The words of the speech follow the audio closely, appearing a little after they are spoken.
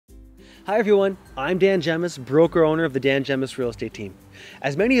Hi everyone, I'm Dan Gemus, broker-owner of the Dan Gemus Real Estate Team.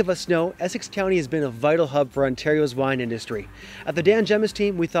 As many of us know, Essex County has been a vital hub for Ontario's wine industry. At the Dan Gemus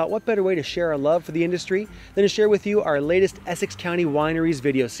Team, we thought what better way to share our love for the industry than to share with you our latest Essex County Wineries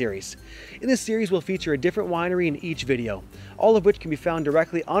video series. In this series, we'll feature a different winery in each video, all of which can be found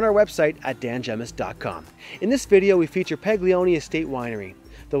directly on our website at dangemus.com. In this video, we feature Paglione Estate Winery.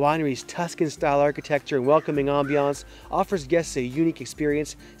 The winery's Tuscan-style architecture and welcoming ambiance offers guests a unique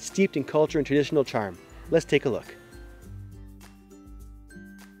experience steeped in culture and traditional charm. Let's take a look.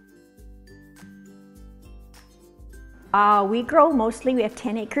 We have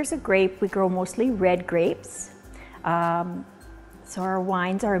 10 acres of grape. We grow mostly red grapes. So our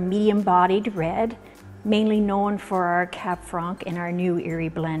wines are a medium-bodied red, mainly known for our Cab Franc and our new Erie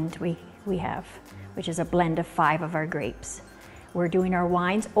blend we have, which is a blend of 5 of our grapes. We're doing our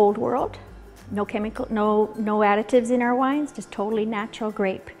wines Old World, no chemical, no additives in our wines, just totally natural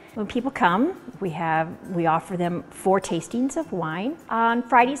grape. When people come, we offer them 4 tastings of wine. On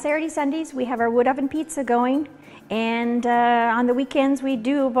Friday, Saturday, Sundays, we have our wood oven pizza going, and on the weekends we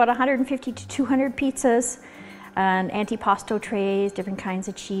do about 150 to 200 pizzas, and antipasto trays, different kinds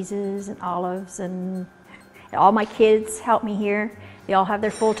of cheeses and olives, and all my kids help me here. They all have their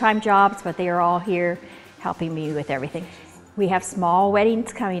full-time jobs, but they are all here helping me with everything. We have small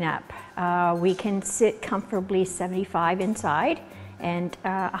weddings coming up. We can sit comfortably 75 inside and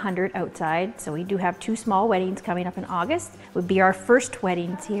 100 outside. So we do have 2 small weddings coming up in August. Would be our first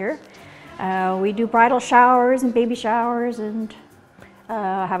weddings here. We do bridal showers and baby showers, and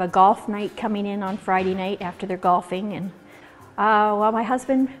have a golf night coming in on Friday night after they're golfing. And well, my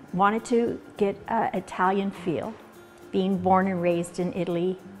husband wanted to get an Italian feel, being born and raised in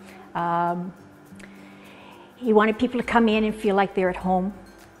Italy. He wanted people to come in and feel like they're at home,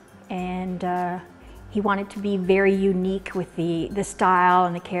 and he wanted to be very unique with the style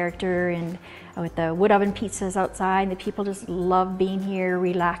and the character, and with the wood oven pizzas outside. The people just love being here,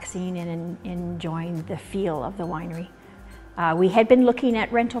 relaxing and enjoying the feel of the winery. We had been looking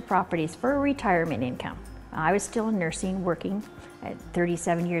at rental properties for retirement income. I was still in nursing, working at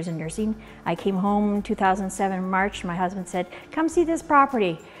 37 years in nursing. I came home in 2007 in March. My husband said, "Come see this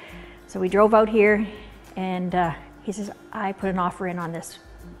property." So we drove out here, and he says, "I put an offer in on this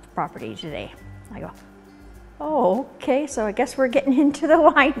property today." I go, "Oh, okay, so I guess we're getting into the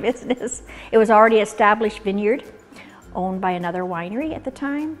wine business." It was already an established vineyard owned by another winery at the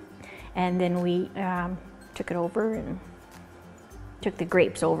time. And then we took it over and took the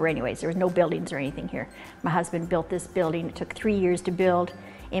grapes over anyways. There was no buildings or anything here. My husband built this building. It took 3 years to build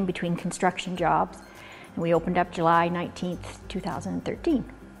in between construction jobs. And we opened up July 19th, 2013.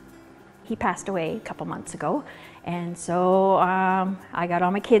 He passed away a couple months ago, and so I got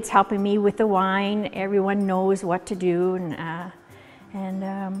all my kids helping me with the wine. Everyone knows what to do, and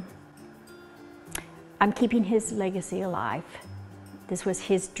I'm keeping his legacy alive. This was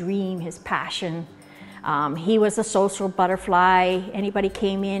his dream, his passion. He was a social butterfly. Anybody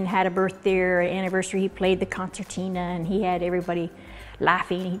came in, had a birthday or anniversary, he played the concertina, and he had everybody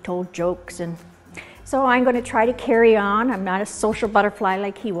laughing. He told jokes, and so I'm going to try to carry on. I'm not a social butterfly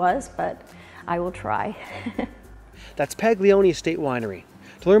like he was, but I will try. That's Paglione Estate Winery.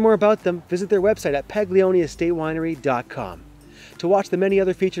 To learn more about them, visit their website at paglioneestatewinery.com. To watch the many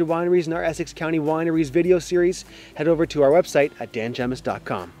other featured wineries in our Essex County Wineries video series, head over to our website at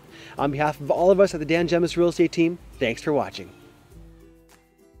dangemus.com. On behalf of all of us at the Dan Gemus Real Estate Team, thanks for watching.